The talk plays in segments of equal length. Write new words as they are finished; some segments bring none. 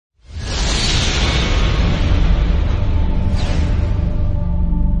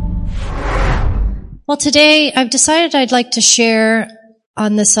Well, today I've decided I'd like to share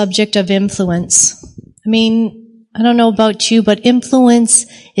on the subject of influence. I don't know about you, but influence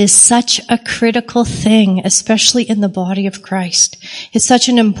is such a critical thing, especially in the body of Christ. It's such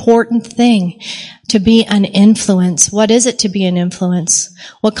an important thing to be an influence. What is it to be an influence?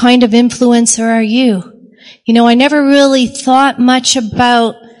 What kind of influencer are you? I never really thought much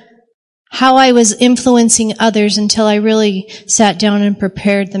about how I was influencing others until I really sat down and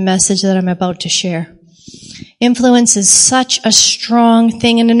prepared the message that I'm about to share. Influence is such a strong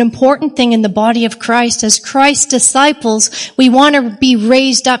thing and an important thing in the body of Christ. As Christ's disciples, we want to be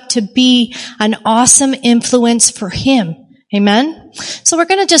raised up to be an awesome influence for Him. Amen? So we're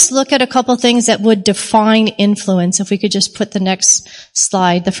going to just look at a couple things that would define influence. If we could just put the next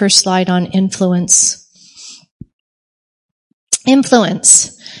slide, the first slide on influence.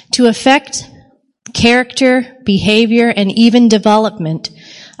 Influence, to affect character, behavior, and even development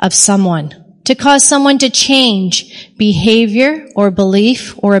of someone. To cause someone to change behavior or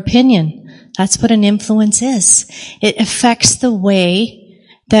belief or opinion. That's what an influence is. It affects the way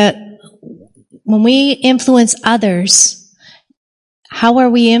that when we influence others, how are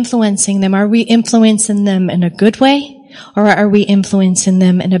we influencing them? Are we influencing them in a good way, or are we influencing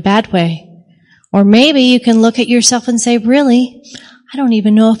them in a bad way? Or maybe you can look at yourself and say, really, I don't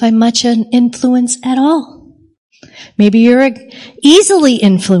even know if I'm much an influence at all. Maybe you're easily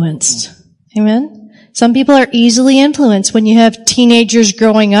influenced. Amen? Some people are easily influenced. When you have teenagers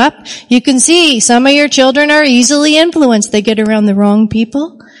growing up, you can see some of your children are easily influenced. They get around the wrong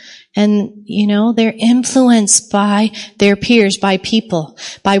people. And, they're influenced by their peers, by people,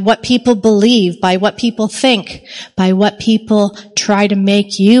 by what people believe, by what people think, by what people try to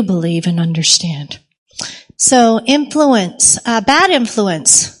make you believe and understand. So influence, bad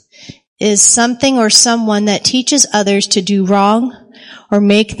influence is something or someone that teaches others to do wrong or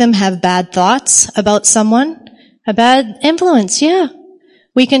make them have bad thoughts about someone. A bad influence, yeah.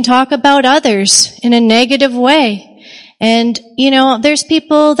 We can talk about others in a negative way. And, there's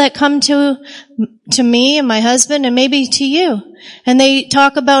people that come to me and my husband and maybe to you. And they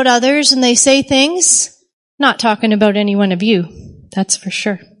talk about others and they say things, not talking about any one of you, that's for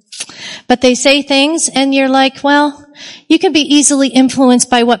sure. But they say things and you're like, well, you can be easily influenced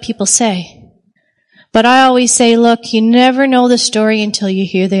by what people say. But I always say, look, you never know the story until you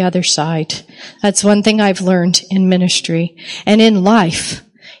hear the other side. That's one thing I've learned in ministry and in life.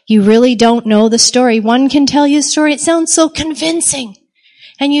 You really don't know the story. One can tell you the story. It sounds so convincing.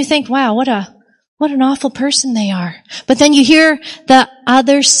 And you think, wow, what an awful person they are. But then you hear the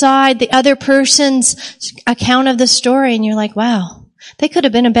other side, the other person's account of the story, and you're like, wow, they could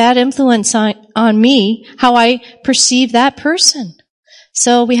have been a bad influence on me, how I perceive that person.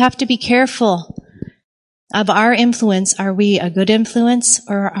 So we have to be careful of our influence. Are we a good influence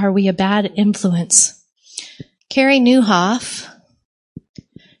or are we a bad influence? Carrie Nieuwhof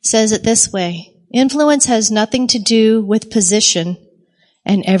says it this way: influence has nothing to do with position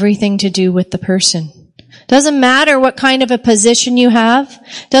and everything to do with the person. Doesn't matter what kind of a position you have.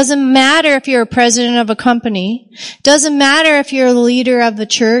 Doesn't matter if you're a president of a company. Doesn't matter if you're a leader of a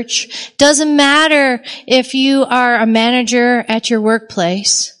church. Doesn't matter if you are a manager at your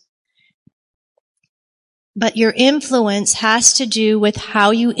workplace. But your influence has to do with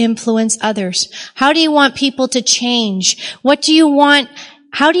how you influence others. How do you want people to change? How do you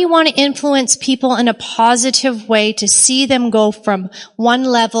want to influence people in a positive way to see them go from one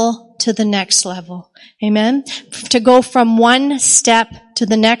level to the next level? Amen? To go from one step to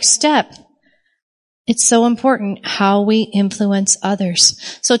the next step. It's so important how we influence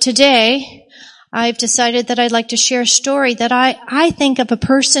others. So today, I've decided that I'd like to share a story that I think of a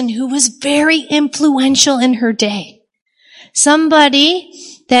person who was very influential in her day. Somebody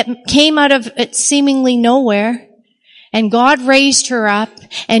that came out of it seemingly nowhere, and God raised her up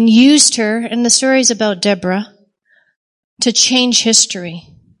and used her, and the story's about Deborah, to change history.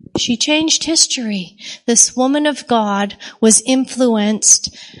 She changed history. This woman of God was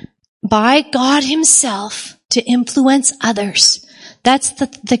influenced by God Himself to influence others. That's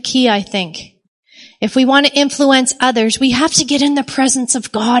the key, I think. If we want to influence others, we have to get in the presence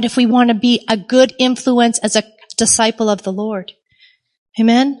of God if we want to be a good influence as a disciple of the Lord.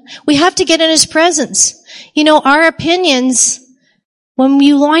 Amen? We have to get in His presence. Our opinions, when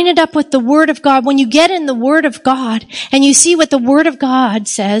you line it up with the Word of God, when you get in the Word of God and you see what the Word of God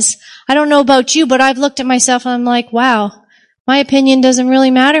says, I don't know about you, but I've looked at myself and I'm like, wow, my opinion doesn't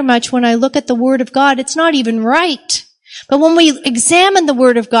really matter much when I look at the Word of God. It's not even right. But when we examine the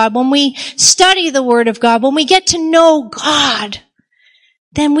Word of God, when we study the Word of God, when we get to know God,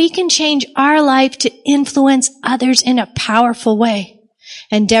 then we can change our life to influence others in a powerful way.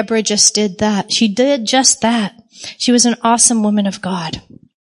 And Deborah just did that. She did just that. She was an awesome woman of God.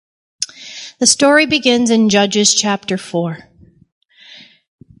 The story begins in Judges chapter 4.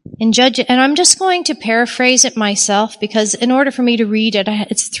 And I'm just going to paraphrase it myself because in order for me to read it,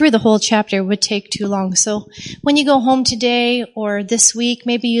 it's through the whole chapter. It would take too long. So when you go home today or this week,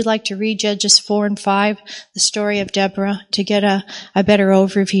 maybe you'd like to read Judges 4 and 5, the story of Deborah, to get a better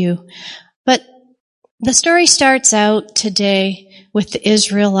overview. But the story starts out today with the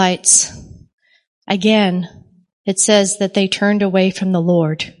Israelites. Again, it says that they turned away from the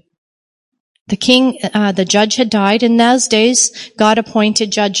Lord. The judge had died. In those days, God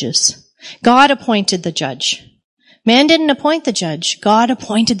appointed judges. God appointed the judge. Man didn't appoint the judge. God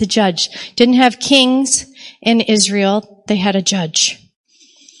appointed the judge. Didn't have kings in Israel. They had a judge.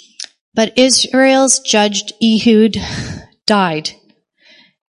 But Israel's judge, Ehud, died.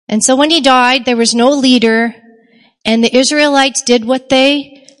 And so when he died, there was no leader, and the Israelites did what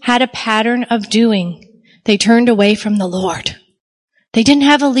they had a pattern of doing. They turned away from the Lord. They didn't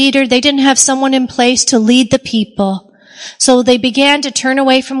have a leader. They didn't have someone in place to lead the people. So they began to turn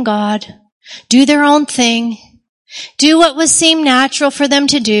away from God, do their own thing, do what seemed natural for them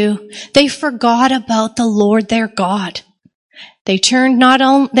to do. They forgot about the Lord their God. They not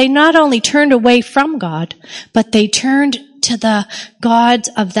only turned away from God, but they turned to the gods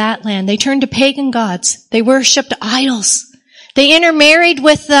of that land. They turned to pagan gods. They worshipped idols. They intermarried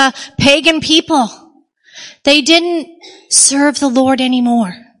with the pagan people. They didn't serve the Lord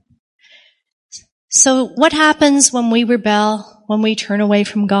anymore. So what happens when we rebel, when we turn away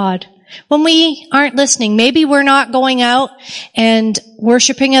from God? When we aren't listening, maybe we're not going out and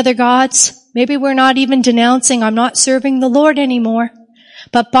worshiping other gods. Maybe we're not even denouncing, I'm not serving the Lord anymore.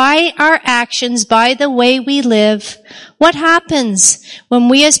 But by our actions, by the way we live, what happens when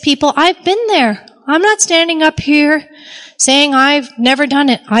we as people, I've been there. I'm not standing up here saying I've never done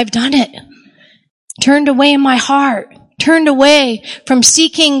it. I've done it. Turned away in my heart. Turned away from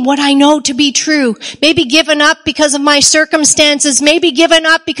seeking what I know to be true. Maybe given up because of my circumstances. Maybe given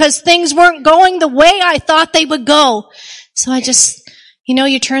up because things weren't going the way I thought they would go. So I just,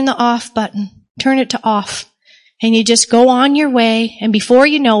 you turn the off button. Turn it to off. And you just go on your way. And before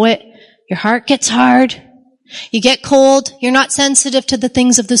you know it, your heart gets hard. You get cold. You're not sensitive to the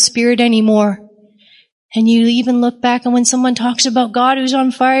things of the Spirit anymore. And you even look back, and when someone talks about God who's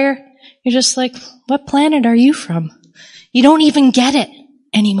on fire, you're just like, what planet are you from? You don't even get it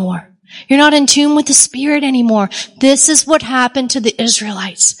anymore. You're not in tune with the Spirit anymore. This is what happened to the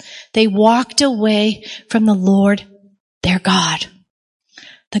Israelites. They walked away from the Lord, their God.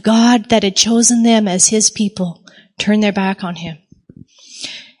 The God that had chosen them as His people turned their back on Him.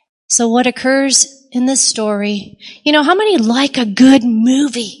 So what occurs in this story, how many like a good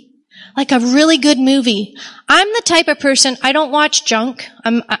movie? Like a really good movie. I'm the type of person, I don't watch junk.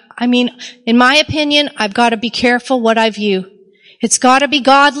 In my opinion, I've got to be careful what I view. It's got to be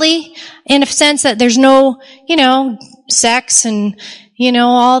godly in a sense that there's no, sex and,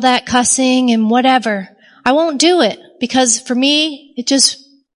 all that cussing and whatever. I won't do it because for me, it just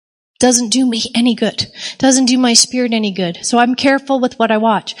doesn't do me any good. Doesn't do my spirit any good. So I'm careful with what I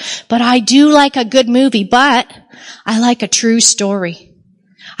watch. But I do like a good movie, but I like a true story.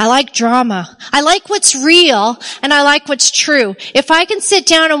 I like drama. I like what's real, and I like what's true. If I can sit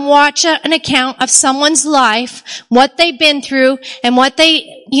down and watch an account of someone's life, what they've been through, and what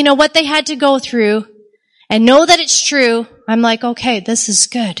they had to go through, and know that it's true, I'm like, okay, this is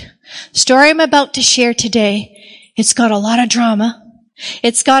good. The story I'm about to share today, it's got a lot of drama.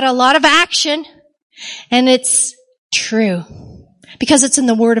 It's got a lot of action, and it's true. Because it's in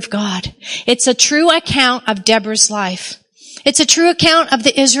the Word of God. It's a true account of Deborah's life. It's a true account of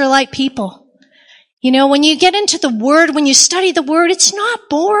the Israelite people. When you get into the Word, when you study the Word, it's not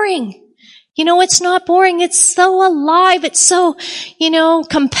boring. It's not boring. It's so alive. It's so,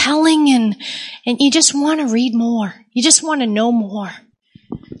 compelling and you just want to read more. You just want to know more.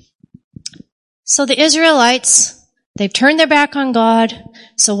 So the Israelites, they've turned their back on God.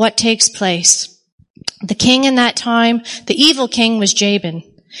 So what takes place? The king in that time, the evil king was Jabin,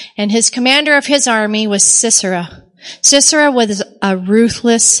 and his commander of his army was Sisera. Sisera was a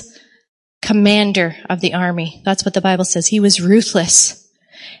ruthless commander of the army. That's what the Bible says. He was ruthless.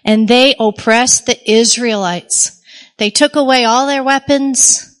 And they oppressed the Israelites. They took away all their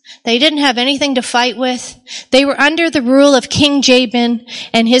weapons. They didn't have anything to fight with. They were under the rule of King Jabin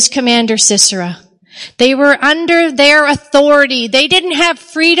and his commander Sisera. They were under their authority. They didn't have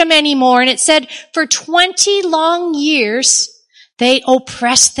freedom anymore. And it said for 20 long years, they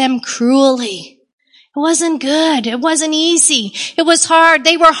oppressed them cruelly. It wasn't good. It wasn't easy. It was hard.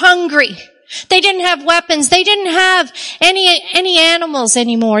 They were hungry. They didn't have weapons. They didn't have any animals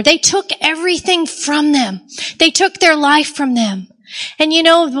anymore. They took everything from them. They took their life from them. And you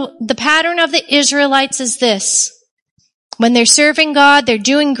know, the pattern of the Israelites is this. When they're serving God, they're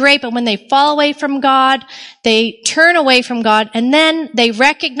doing great, but when they fall away from God, they turn away from God, and then they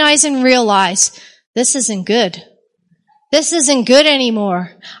recognize and realize, this isn't good. This isn't good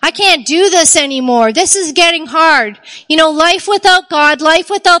anymore. I can't do this anymore. This is getting hard. You know, life without God, life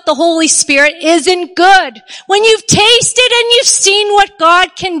without the Holy Spirit isn't good. When you've tasted and you've seen what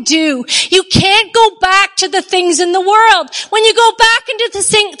God can do, you can't go back to the things in the world. When you go back into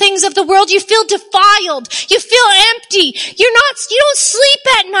the things of the world, you feel defiled. You feel empty. You don't sleep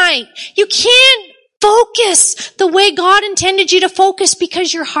at night. You can't focus the way God intended you to focus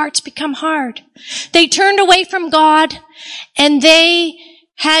because your hearts become hard. They turned away from God, and they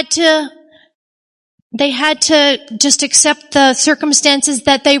had to just accept the circumstances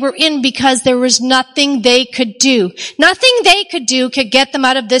that they were in because there was nothing they could do. Nothing they could do could get them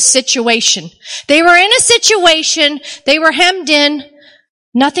out of this situation. They were in a situation, they were hemmed in,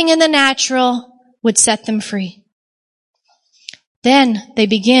 nothing in the natural would set them free. Then they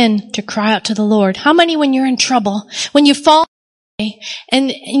begin to cry out to the Lord. How many, when you're in trouble, when you fall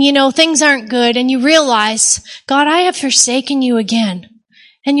and you know things aren't good and you realize, God, I have forsaken you again,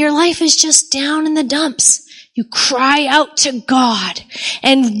 and your life is just down in the dumps, you cry out to God.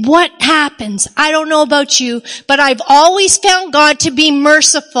 And what happens? I don't know about you, but I've always found God to be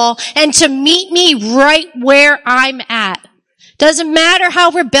merciful and to meet me right where I'm at. Doesn't matter how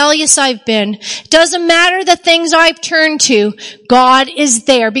rebellious I've been. Doesn't matter the things I've turned to. God is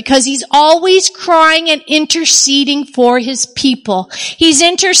there because He's always crying and interceding for His people. He's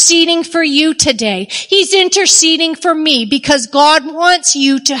interceding for you today. He's interceding for me because God wants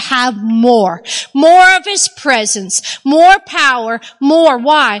you to have more. More of His presence. More power. More.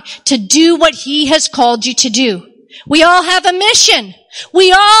 Why? To do what He has called you to do. We all have a mission.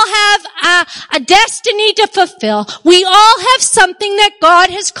 We all have a destiny to fulfill. We all have something that God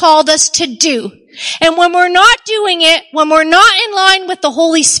has called us to do. And when we're not doing it, when we're not in line with the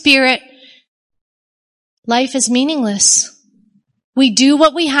Holy Spirit, life is meaningless. We do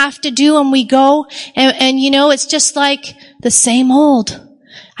what we have to do and we go, and you know, it's just like the same old.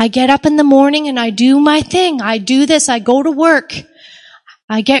 I get up in the morning and I do my thing. I do this. I go to work.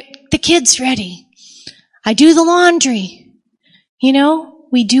 I get the kids ready. I do the laundry. You know,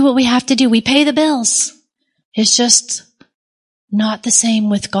 we do what we have to do. We pay the bills. It's just not the same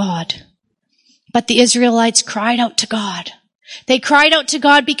with God. But the Israelites cried out to God. They cried out to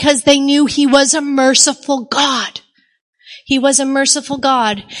God because they knew He was a merciful God. He was a merciful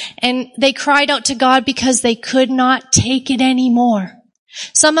God. And they cried out to God because they could not take it anymore.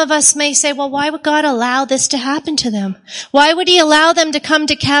 Some of us may say, well, why would God allow this to happen to them? Why would He allow them to come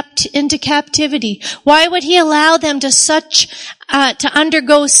into captivity? Why would He allow them to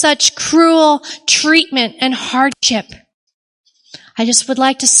undergo such cruel treatment and hardship? I just would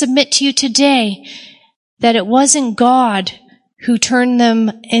like to submit to you today that it wasn't God who turned them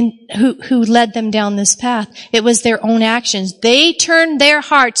in, who led them down this path. It was their own actions. They turned their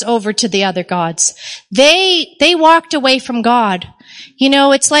hearts over to the other gods. They walked away from God. You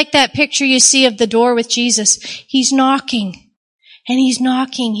know, it's like that picture you see of the door with Jesus. He's knocking. And He's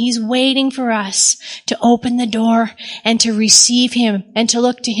knocking. He's waiting for us to open the door and to receive Him and to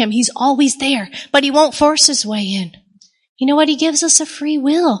look to Him. He's always there, but He won't force His way in. You know what? He gives us a free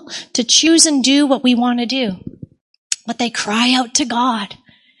will to choose and do what we want to do. But they cry out to God.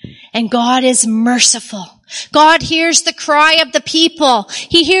 And God is merciful. God hears the cry of the people.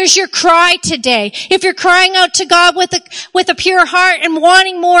 He hears your cry today. If you're crying out to God with a pure heart and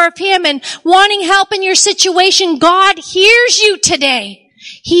wanting more of Him and wanting help in your situation, God hears you today.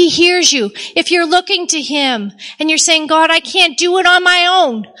 He hears you. If you're looking to Him and you're saying, God, I can't do it on my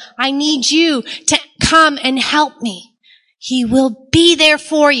own. I need you to come and help me. He will be there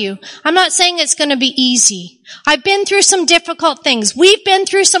for you. I'm not saying it's going to be easy. I've been through some difficult things. We've been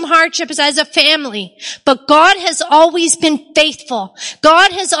through some hardships as a family. But God has always been faithful.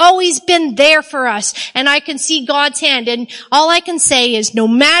 God has always been there for us. And I can see God's hand. And all I can say is no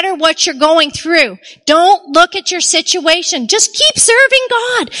matter what you're going through, don't look at your situation. Just keep serving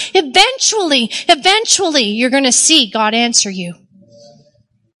God. Eventually, you're going to see God answer you.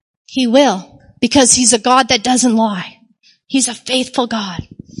 He will. Because He's a God that doesn't lie. He's a faithful God.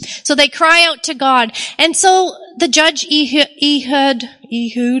 So they cry out to God. And so the judge Ehud,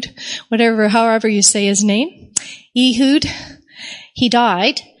 however you say his name, Ehud, he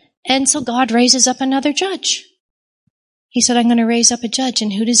died. And so God raises up another judge. He said, I'm going to raise up a judge.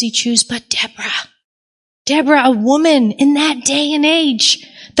 And who does He choose but Deborah? Deborah, a woman in that day and age,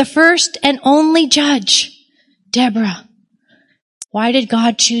 the first and only judge. Deborah. Why did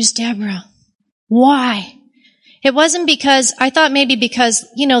God choose Deborah? Why? It wasn't because, I thought maybe because,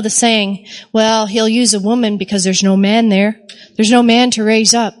 the saying, well, he'll use a woman because there's no man there. There's no man to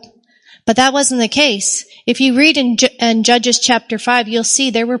raise up. But that wasn't the case. If you read in Judges chapter 5, you'll see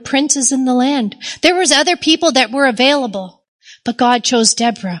there were princes in the land. There was other people that were available. But God chose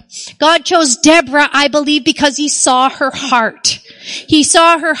Deborah. God chose Deborah, I believe, because he saw her heart. He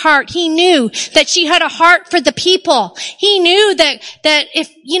saw her heart. He knew that she had a heart for the people. He knew that if,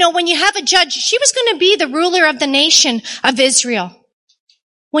 when you have a judge, she was going to be the ruler of the nation of Israel.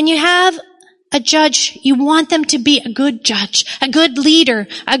 When you have a judge, you want them to be a good judge, a good leader,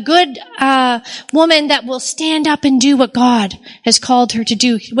 a good woman that will stand up and do what God has called her to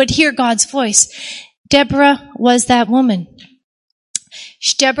do, would hear God's voice. Deborah was that woman.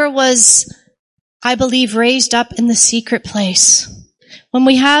 Deborah was, I believe, raised up in the secret place. When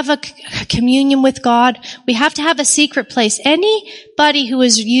we have a communion with God, we have to have a secret place. Anybody who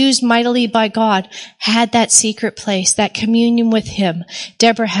was used mightily by God had that secret place, that communion with him.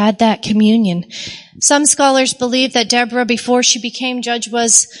 Deborah had that communion. Some scholars believe that Deborah, before she became judge,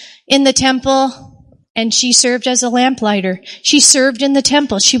 was in the temple and she served as a lamplighter. She served in the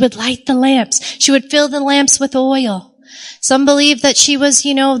temple. She would light the lamps. She would fill the lamps with oil. Some believe that she was,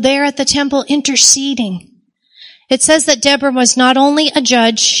 there at the temple interceding. It says that Deborah was not only a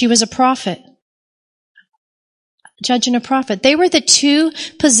judge, she was a prophet. Judge and a prophet. They were the two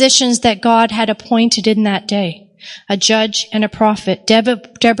positions that God had appointed in that day. A judge and a prophet.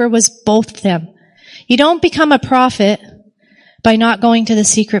 Deborah was both of them. You don't become a prophet by not going to the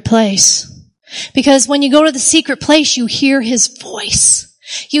secret place. Because when you go to the secret place, you hear his voice.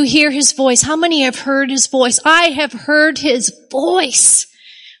 You hear his voice. How many have heard his voice? I have heard his voice.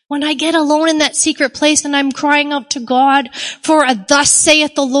 When I get alone in that secret place and I'm crying out to God for a thus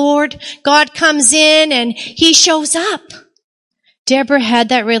saith the Lord, God comes in and he shows up. Deborah had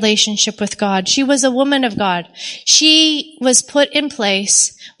that relationship with God. She was a woman of God. She was put in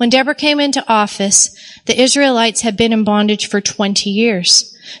place. When Deborah came into office, the Israelites had been in bondage for 20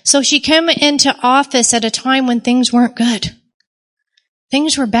 years. So she came into office at a time when things weren't good.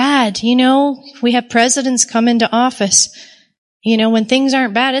 Things were bad. We have presidents come into office. When things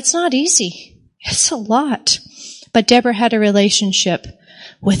aren't bad, it's not easy. It's a lot. But Deborah had a relationship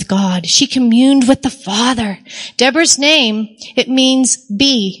with God. She communed with the Father. Deborah's name, it means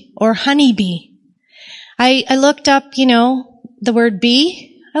bee or honeybee. I looked up, the word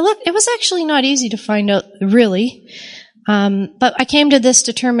bee. It was actually not easy to find out, really. But I came to this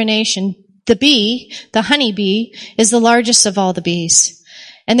determination. The bee, the honeybee, is the largest of all the bees.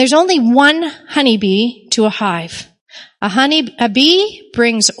 And there's only one honeybee to a hive. A bee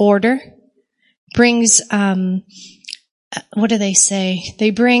brings order, brings, what do they say?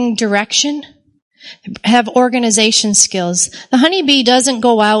 They bring direction, have organization skills. The honeybee doesn't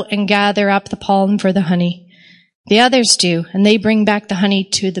go out and gather up the pollen for the honey. The others do, and they bring back the honey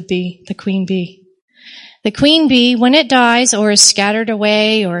to the bee, the queen bee. The queen bee, when it dies or is scattered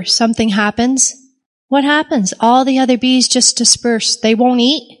away or something happens, what happens? All the other bees just disperse. They won't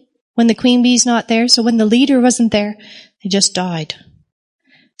eat when the queen bee's not there. So when the leader wasn't there, they just died.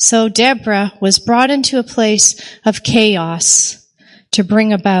 So Deborah was brought into a place of chaos to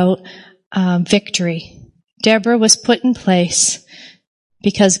bring about victory. Deborah was put in place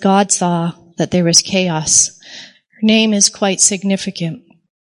because God saw that there was chaos. Her name is quite significant.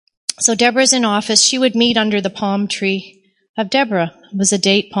 So Deborah's in office. She would meet under the palm tree of Deborah. It was a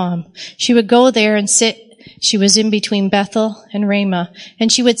date palm. She would go there and sit. She was in between Bethel and Ramah,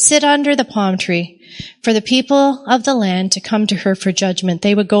 and she would sit under the palm tree for the people of the land to come to her for judgment.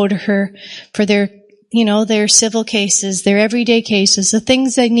 They would go to her for their civil cases, their everyday cases, the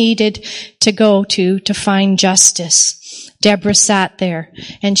things they needed to go to find justice. Deborah sat there,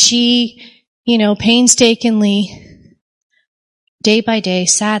 and she, painstakingly, day by day,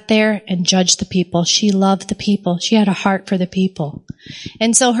 sat there and judged the people. She loved the people. She had a heart for the people.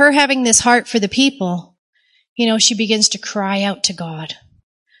 And so her having this heart for the people, she begins to cry out to God.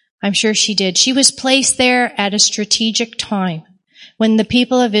 I'm sure she did. She was placed there at a strategic time when the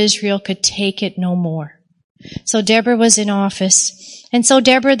people of Israel could take it no more. So Deborah was in office. And so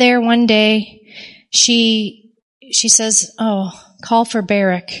Deborah there one day, she says, call for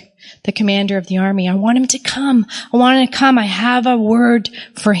Barak, the commander of the army. I want him to come. I have a word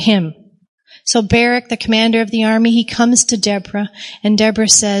for him. So Barak, the commander of the army, he comes to Deborah, and Deborah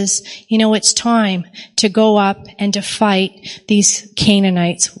says, it's time to go up and to fight these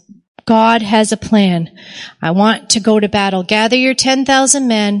Canaanites. God has a plan. I want to go to battle. Gather your 10,000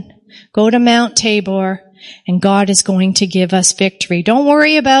 men, go to Mount Tabor, and God is going to give us victory. Don't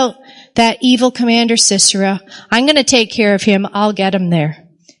worry about that evil commander Sisera. I'm going to take care of him. I'll get him there,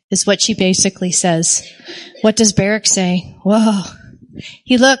 is what she basically says. What does Barak say? Whoa.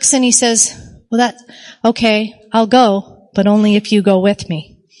 He looks and he says, well, okay, I'll go, but only if you go with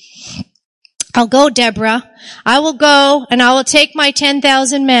me. I'll go, Deborah. I will go and I will take my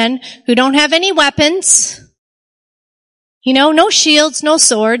 10,000 men who don't have any weapons. No shields, no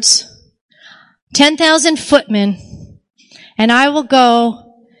swords. 10,000 footmen. And I will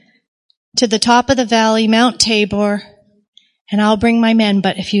go to the top of the valley, Mount Tabor, and I'll bring my men,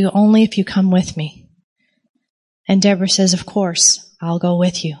 but if you come with me. And Deborah says, of course, I'll go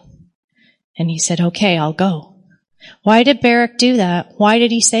with you. And he said, okay, I'll go. Why did Barak do that? Why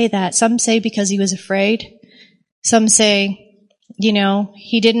did he say that? Some say because he was afraid. Some say,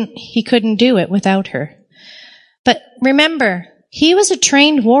 he couldn't do it without her. But remember, he was a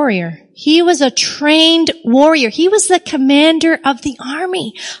trained warrior. He was the commander of the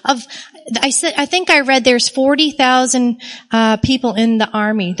army. I think I read there's 40,000 people in the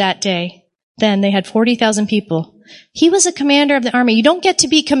army that day. Then they had 40,000 people. He was a commander of the army. You don't get to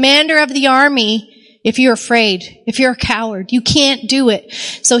be commander of the army if you're afraid, if you're a coward. You can't do it.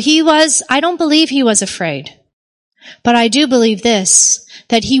 So I don't believe he was afraid. But I do believe this,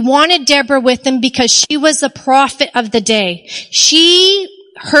 that he wanted Deborah with him because she was the prophet of the day. She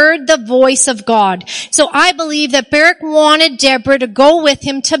heard the voice of God. So I believe that Barak wanted Deborah to go with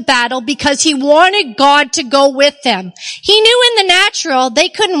him to battle because he wanted God to go with them. He knew in the natural they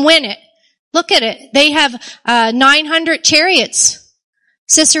couldn't win it. Look at it. They have 900 chariots.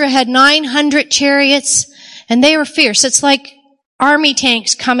 Sisera had 900 chariots, and they were fierce. It's like army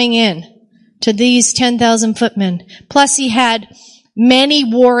tanks coming in to these 10,000 footmen. Plus he had many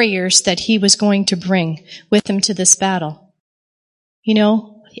warriors that he was going to bring with him to this battle.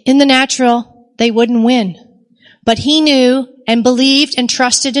 In the natural, they wouldn't win. But he knew and believed and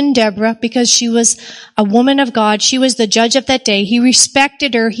trusted in Deborah because she was a woman of God. She was the judge of that day. He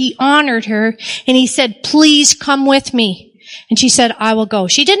respected her. He honored her. And he said, please come with me. And she said, I will go.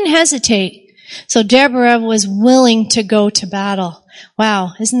 She didn't hesitate. So Deborah was willing to go to battle.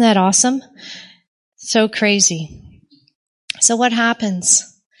 Wow, isn't that awesome? So crazy. So what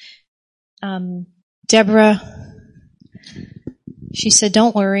happens? Deborah, she said,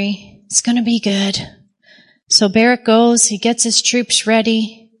 don't worry. It's going to be good. So Barak goes, he gets his troops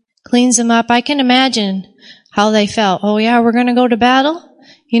ready, cleans them up. I can imagine how they felt. Oh yeah, we're going to go to battle?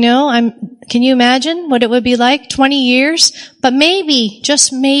 Can you imagine what it would be like? 20 years? But maybe,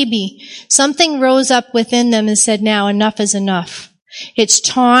 just maybe, something rose up within them and said, now enough is enough. It's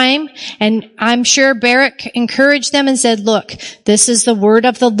time. And I'm sure Barak encouraged them and said, look, this is the word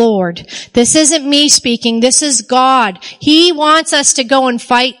of the Lord. This isn't me speaking. This is God. He wants us to go and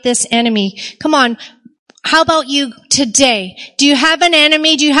fight this enemy. Come on. How about you today? Do you have an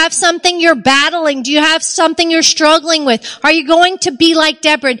enemy? Do you have something you're battling? Do you have something you're struggling with? Are you going to be like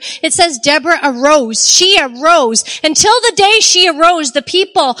Deborah? It says Deborah arose. She arose. Until the day she arose, the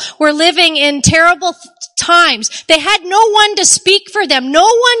people were living in terrible times. They had no one to speak for them. No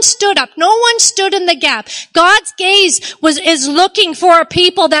one stood up. No one stood in the gap. God's gaze is looking for a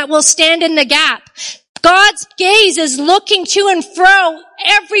people that will stand in the gap. God's gaze is looking to and fro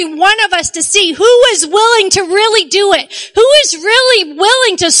every one of us to see who is willing to really do it, who is really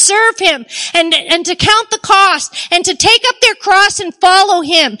willing to serve him and to count the cost and to take up their cross and follow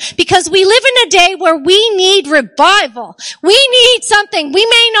him, because we live in a day where we need revival. We need something. We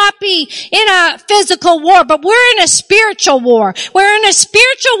may not be in a physical war, but we're in a spiritual war. We're in a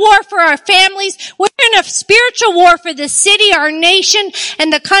spiritual war for our families. We're in a spiritual war for the city, our nation,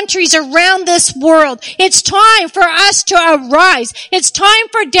 and the countries around this world. It's time for us to arise. It's time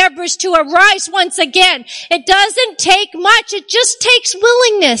for Deborahs to arise once again. It doesn't take much. It just takes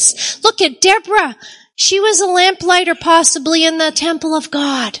willingness. Look at Deborah. She was a lamplighter possibly in the temple of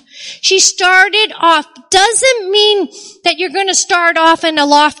God. She started off. Doesn't mean that you're going to start off in a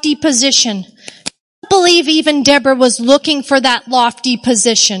lofty position. I believe even Deborah was looking for that lofty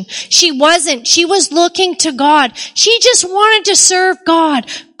position. She wasn't. She was looking to God. She just wanted to serve God.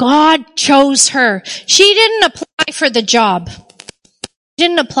 God chose her. She didn't apply for the job.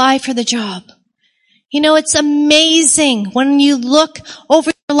 Didn't apply for the job. It's amazing when you look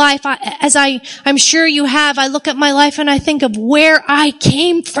over your life, I'm sure you have. I look at my life and I think of where I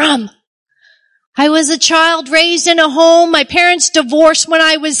came from. I was a child raised in a home. My parents divorced when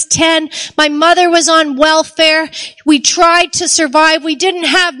I was 10. My mother was on welfare. We tried to survive. We didn't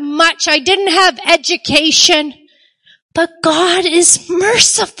have much. I didn't have education. But God is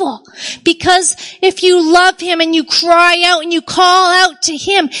merciful, because if you love him and you cry out and you call out to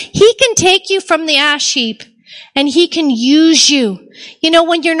him, he can take you from the ash heap and he can use you.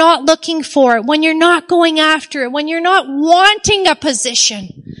 When you're not looking for it, when you're not going after it, when you're not wanting a position,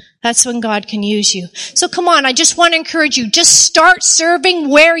 that's when God can use you. So come on, I just want to encourage you. Just start serving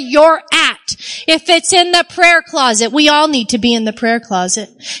where you're at. If it's in the prayer closet, we all need to be in the prayer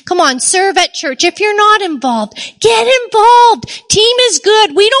closet. Come on, serve at church. If you're not involved, get involved. Team is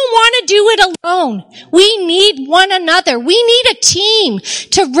good. We don't want to do it alone. We need one another. We need a team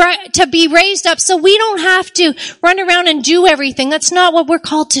to be raised up so we don't have to run around and do everything. That's not what we're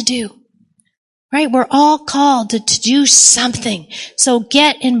called to do. Right? We're all called to do something. So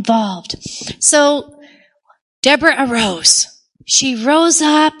get involved. So Deborah arose. She rose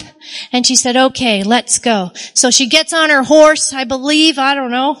up and she said, okay, let's go. So she gets on her horse, I believe. I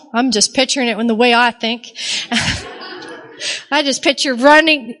don't know. I'm just picturing it in the way I think. I just picture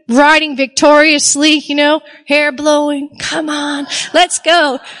riding victoriously, hair blowing. Come on, let's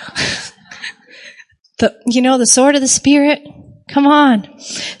go. The sword of the Spirit. Come on.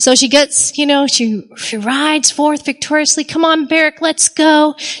 So she gets, she rides forth victoriously. Come on, Barak, let's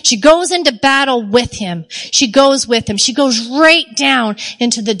go. She goes into battle with him. She goes with him. She goes right down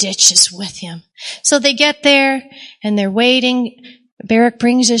into the ditches with him. So they get there and they're waiting. Barak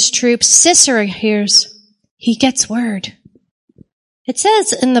brings his troops. Sisera hears. He gets word. It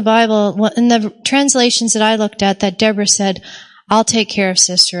says in the Bible, in the translations that I looked at, that Deborah said, I'll take care of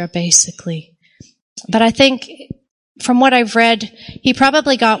Sisera, basically. But I think, from what I've read, he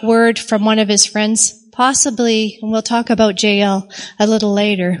probably got word from one of his friends, possibly, and we'll talk about Jael a little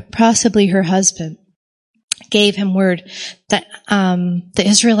later, possibly her husband, gave him word that the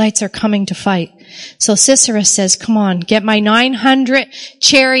Israelites are coming to fight. So Sisera says, come on, get my 900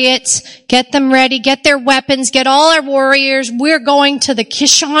 chariots, get them ready, get their weapons, get all our warriors. We're going to the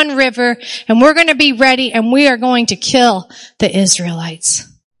Kishon River, and we're going to be ready, and we are going to kill the Israelites.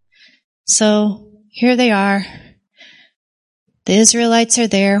 So here they are. The Israelites are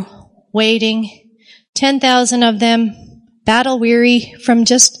there, waiting. 10,000 of them, battle weary from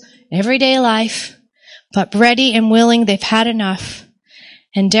just everyday life, but ready and willing. They've had enough.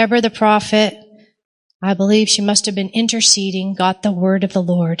 And Deborah the prophet, I believe she must have been interceding, got the word of the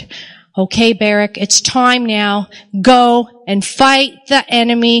Lord. Okay, Barak, it's time now. Go and fight the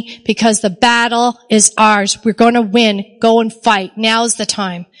enemy, because the battle is ours. We're going to win. Go and fight. Now's the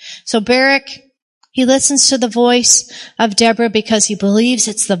time. So Barak, he listens to the voice of Deborah because he believes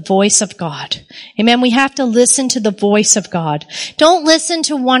it's the voice of God. Amen. We have to listen to the voice of God. Don't listen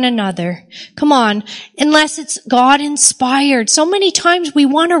to one another. Come on. Unless it's God inspired. So many times we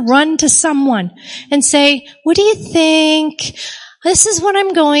want to run to someone and say, what do you think? This is what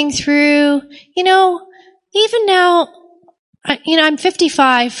I'm going through. Even now, I'm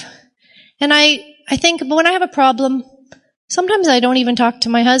 55, and I think when I have a problem, sometimes I don't even talk to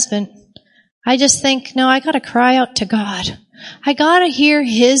my husband. I just think, no, I gotta cry out to God. I gotta hear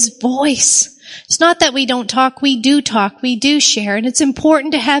his voice. It's not that we don't talk, we do share, and it's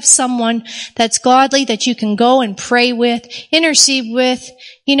important to have someone that's godly that you can go and pray with, intercede with,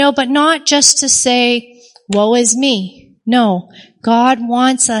 but not just to say, woe is me. No, God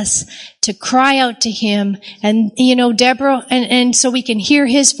wants us to cry out to him, and, Deborah, and so we can hear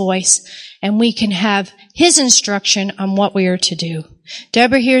his voice, and we can have his instruction on what we are to do.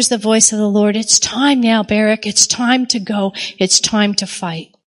 Deborah hears the voice of the Lord. It's time now, Barak. It's time to go. It's time to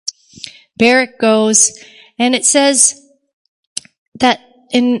fight. Barak goes, and it says that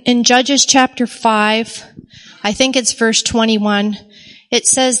in Judges chapter 5, I think it's verse 21, it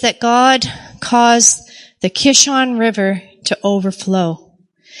says that God caused the Kishon River to overflow.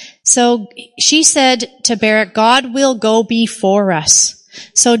 So she said to Barak, God will go before us.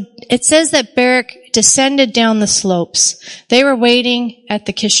 So it says that Barak descended down the slopes. They were waiting at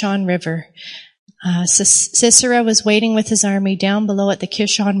the Kishon River. Sisera was waiting with his army down below at the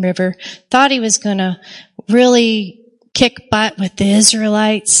Kishon River. Thought he was going to really kick butt with the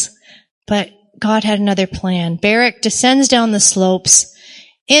Israelites, but God had another plan. Barak descends down the slopes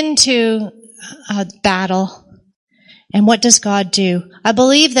into battle. And what does God do? I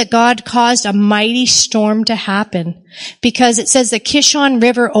believe that God caused a mighty storm to happen, because it says the Kishon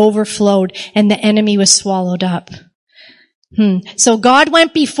River overflowed and the enemy was swallowed up. So God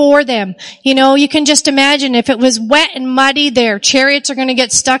went before them. You can just imagine if it was wet and muddy, their chariots are going to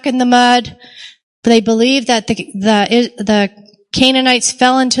get stuck in the mud. They believe that the Canaanites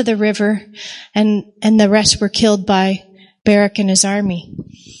fell into the river, and the rest were killed by Barak and his army.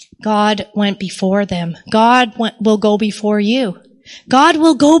 God went before them. God will go before you. God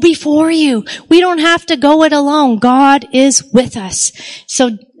will go before you. We don't have to go it alone. God is with us.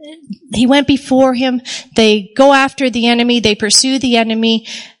 So he went before him. They go after the enemy. They pursue the enemy.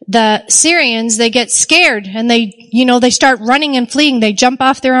 The Syrians, they get scared and they start running and fleeing. They jump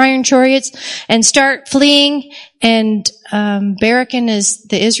off their iron chariots and start fleeing. And Barak and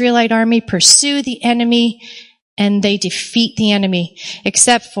the Israelite army pursue the enemy and they defeat the enemy,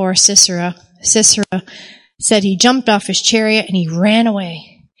 except for Sisera. Sisera said he jumped off his chariot and he ran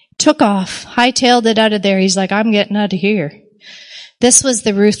away. Took off, hightailed it out of there. He's like, I'm getting out of here. This was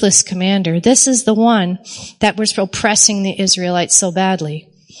the ruthless commander. This is the one that was oppressing the Israelites so badly.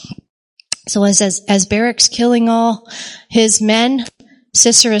 So as Barak's killing all his men,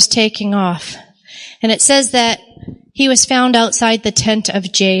 Sisera's taking off. And it says that he was found outside the tent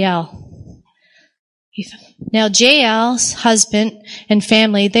of Jael. Now Jael's husband and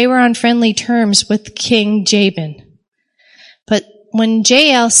family, they were on friendly terms with King Jabin. But when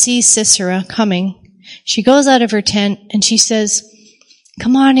Jael sees Sisera coming, she goes out of her tent and she says,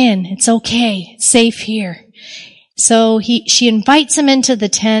 come on in, it's okay, it's safe here. So she invites him into the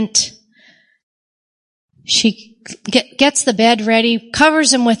tent. She gets the bed ready,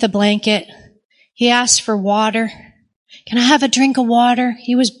 covers him with a blanket. He asks for water. Can I have a drink of water?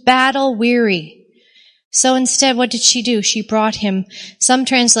 He was battle weary. So instead, what did she do? She brought him, some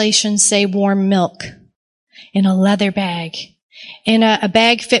translations say warm milk in a leather bag, in a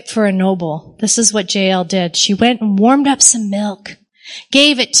bag fit for a noble. This is what Jael did. She went and warmed up some milk,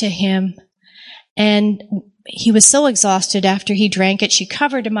 gave it to him, and he was so exhausted after he drank it, she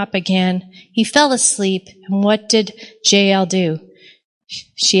covered him up again. He fell asleep, and what did Jael do?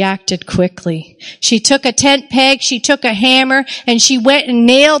 She acted quickly. She took a tent peg, she took a hammer, and she went and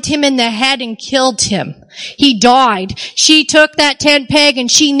nailed him in the head and killed him. He died. She took that tent peg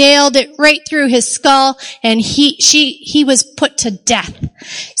and she nailed it right through his skull, and he was put to death.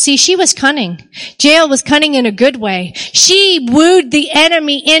 See, she was cunning. Jael was cunning in a good way. She wooed the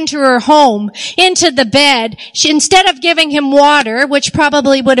enemy into her home, into the bed. Instead of giving him water, which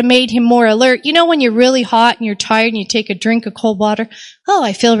probably would have made him more alert. You know when you're really hot and you're tired and you take a drink of cold water? Oh,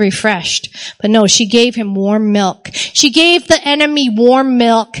 I feel refreshed. But no, she gave him warm milk. She gave the enemy warm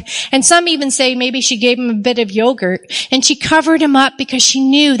milk. And some even say maybe she gave him a bit of yogurt. And she covered him up because she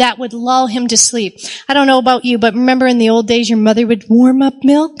knew that would lull him to sleep. I don't know about you, but remember in the old days your mother would warm up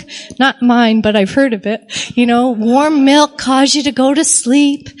milk? Not mine, but I've heard of it. Warm milk caused you to go to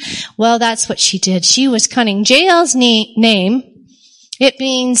sleep. Well, that's what she did. She was cunning. Jael's name, it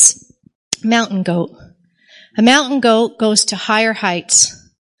means mountain goat. A mountain goat goes to higher heights.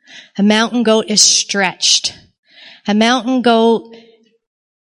 A mountain goat is stretched. A mountain goat,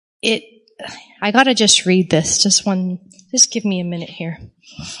 I gotta just read this. Just give me a minute here.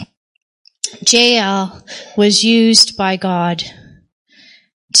 Jael was used by God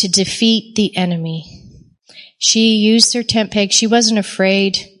to defeat the enemy. She used her tent peg. She wasn't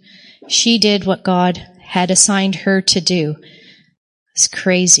afraid. She did what God had assigned her to do. It's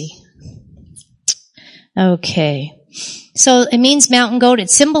crazy. Okay. So it means mountain goat. It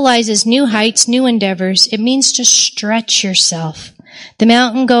symbolizes new heights, new endeavors. It means to stretch yourself. The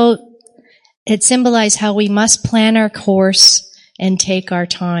mountain goat, it symbolized how we must plan our course and take our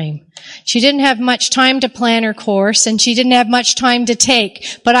time. She didn't have much time to plan her course, and she didn't have much time to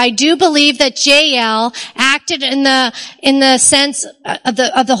take. But I do believe that Jael acted in the sense of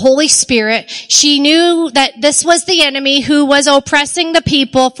the Holy Spirit. She knew that this was the enemy who was oppressing the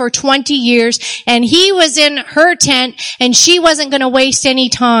people for 20 years, and he was in her tent, and she wasn't going to waste any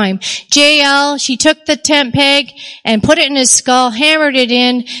time. Jael, she took the tent peg and put it in his skull, hammered it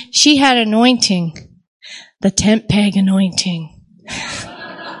in. She had anointing. The tent peg anointing.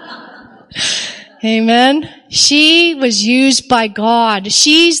 Amen. She was used by God.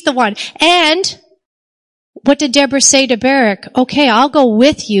 She's the one. And what did Deborah say to Barak? Okay, I'll go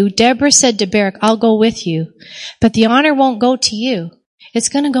with you. Deborah said to Barak, I'll go with you. But the honor won't go to you. It's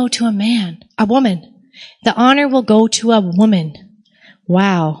going to go to a woman. The honor will go to a woman.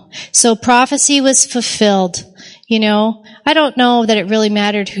 Wow. So prophecy was fulfilled. I don't know that it really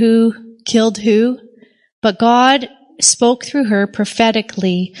mattered who killed who, but God spoke through her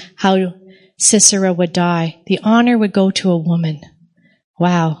prophetically how Sisera would die. The honor would go to a woman.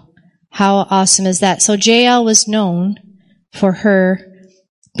 Wow. How awesome is that? So Jael was known for her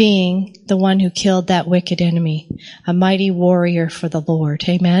being the one who killed that wicked enemy, a mighty warrior for the Lord.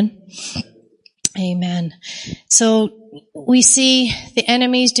 Amen. Amen. So we see the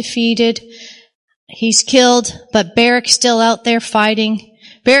enemy's defeated. He's killed, but Barak's still out there fighting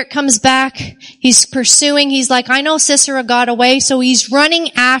Barak comes back. He's pursuing. He's like, I know Sisera got away. So he's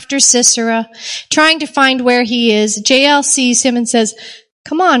running after Sisera, trying to find where he is. Jael sees him and says,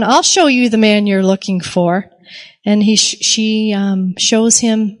 come on, I'll show you the man you're looking for. And she shows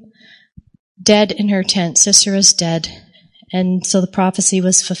him dead in her tent. Sisera's dead. And so the prophecy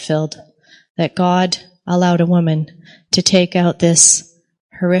was fulfilled that God allowed a woman to take out this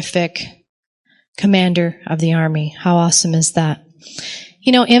horrific commander of the army. How awesome is that?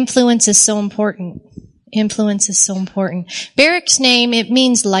 You know, influence is so important. Influence is so important. Barak's name, it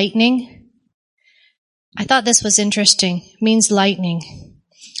means lightning. I thought this was interesting. It means lightning.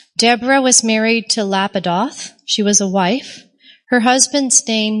 Deborah was married to Lapidoth. She was a wife. Her husband's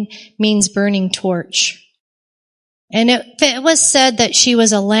name means burning torch. And it was said that she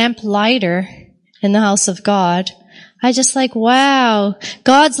was a lamp lighter in the house of God. I just like, wow,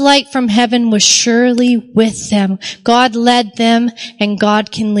 God's light from heaven was surely with them. God led them, and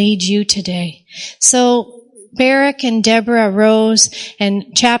God can lead you today. So Barak and Deborah arose, and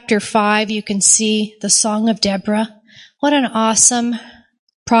chapter 5, you can see the Song of Deborah. What an awesome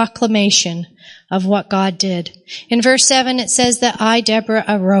proclamation of what God did. In verse 7, it says that I, Deborah,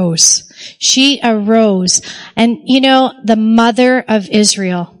 arose. She arose. And you know, the mother of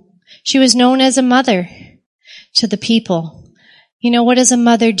Israel, she was known as a mother to the people. You know, what does a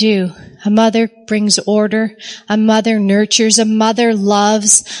mother do? A mother brings order. A mother nurtures. A mother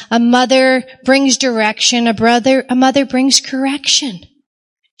loves. A mother brings direction. A mother brings correction.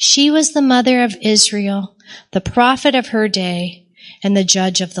 She was the mother of Israel, the prophet of her day, and the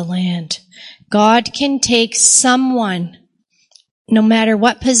judge of the land. God can take someone, no matter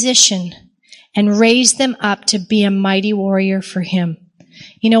what position, and raise them up to be a mighty warrior for him.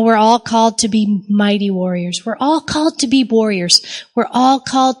 You know, we're all called to be mighty warriors. We're all called to be warriors. We're all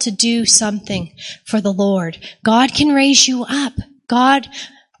called to do something for the Lord. God can raise you up. God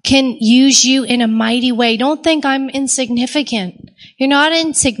can use you in a mighty way. Don't think I'm insignificant. You're not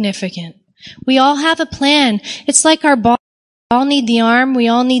insignificant. We all have a plan. It's like our body. We all need the arm. We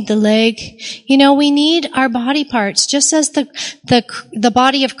all need the leg. You know, we need our body parts, just as the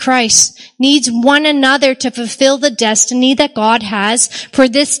body of Christ needs one another to fulfill the destiny that God has for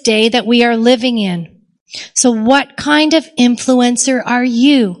this day that we are living in. So what kind of influencer are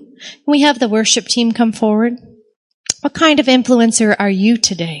you? Can we have the worship team come forward? What kind of influencer are you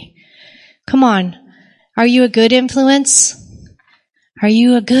today? Come on. Are you a good influence? Are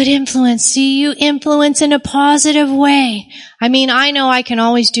you a good influence? Do you influence in a positive way? I mean, I know I can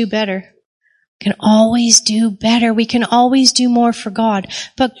always do better. Can always do better. We can always do more for God.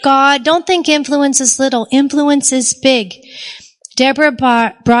 But God, don't think influence is little. Influence is big. Deborah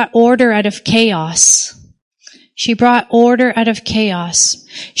brought order out of chaos. She brought order out of chaos.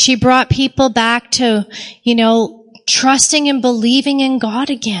 She brought people back to, you know, trusting and believing in God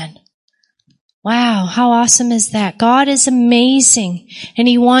again. Wow, how awesome is that? God is amazing, and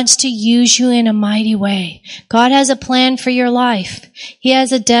He wants to use you in a mighty way. God has a plan for your life. He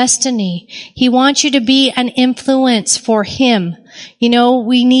has a destiny. He wants you to be an influence for Him. You know,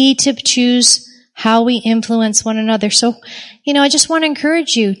 we need to choose how we influence one another. So, you know, I just want to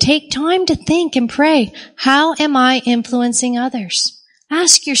encourage you, take time to think and pray. How am I influencing others?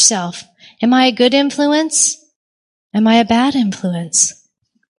 Ask yourself, am I a good influence? Am I a bad influence?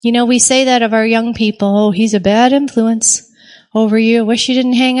 You know, we say that of our young people. Oh, he's a bad influence over you. I wish you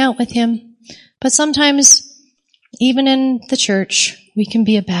didn't hang out with him. But sometimes, even in the church, we can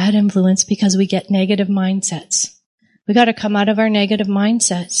be a bad influence because we get negative mindsets. We got to come out of our negative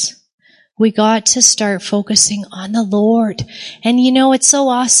mindsets. We got to start focusing on the Lord. And you know, it's so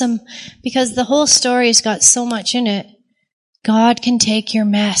awesome because the whole story's got so much in it. God can take your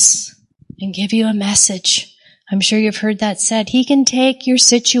mess and give you a message. I'm sure you've heard that said. He can take your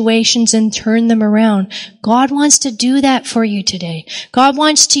situations and turn them around. God wants to do that for you today. God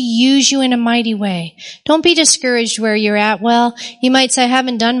wants to use you in a mighty way. Don't be discouraged where you're at. Well, you might say, I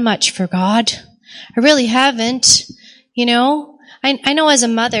haven't done much for God. I really haven't. You know, I know as a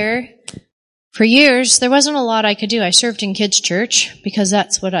mother, for years, there wasn't a lot I could do. I served in kids' church because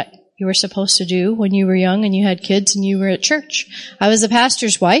that's what you were supposed to do when you were young and you had kids and you were at church. I was a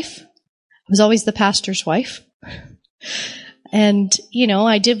pastor's wife. I was always the pastor's wife. And, you know,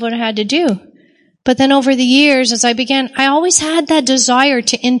 I did what I had to do. But then over the years, as I began, I always had that desire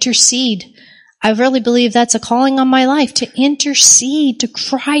to intercede. I really believe that's a calling on my life, to intercede, to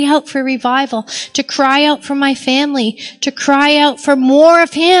cry out for revival, to cry out for my family, to cry out for more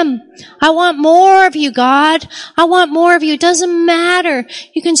of Him. I want more of you, God. I want more of you. It doesn't matter.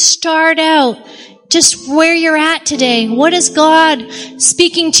 You can start out just where you're at today. What is God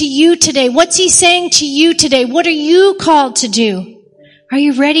speaking to you today? What's He saying to you today? What are you called to do? Are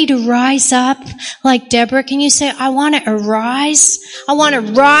you ready to rise up like Deborah? Can you say, I want to arise? I want to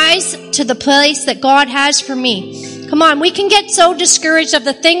rise to the place that God has for me. Come on, we can get so discouraged of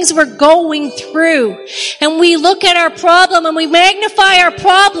the things we're going through. And we look at our problem and we magnify our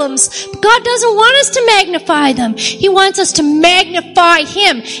problems. But God doesn't want us to magnify them. He wants us to magnify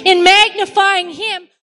Him. In magnifying Him,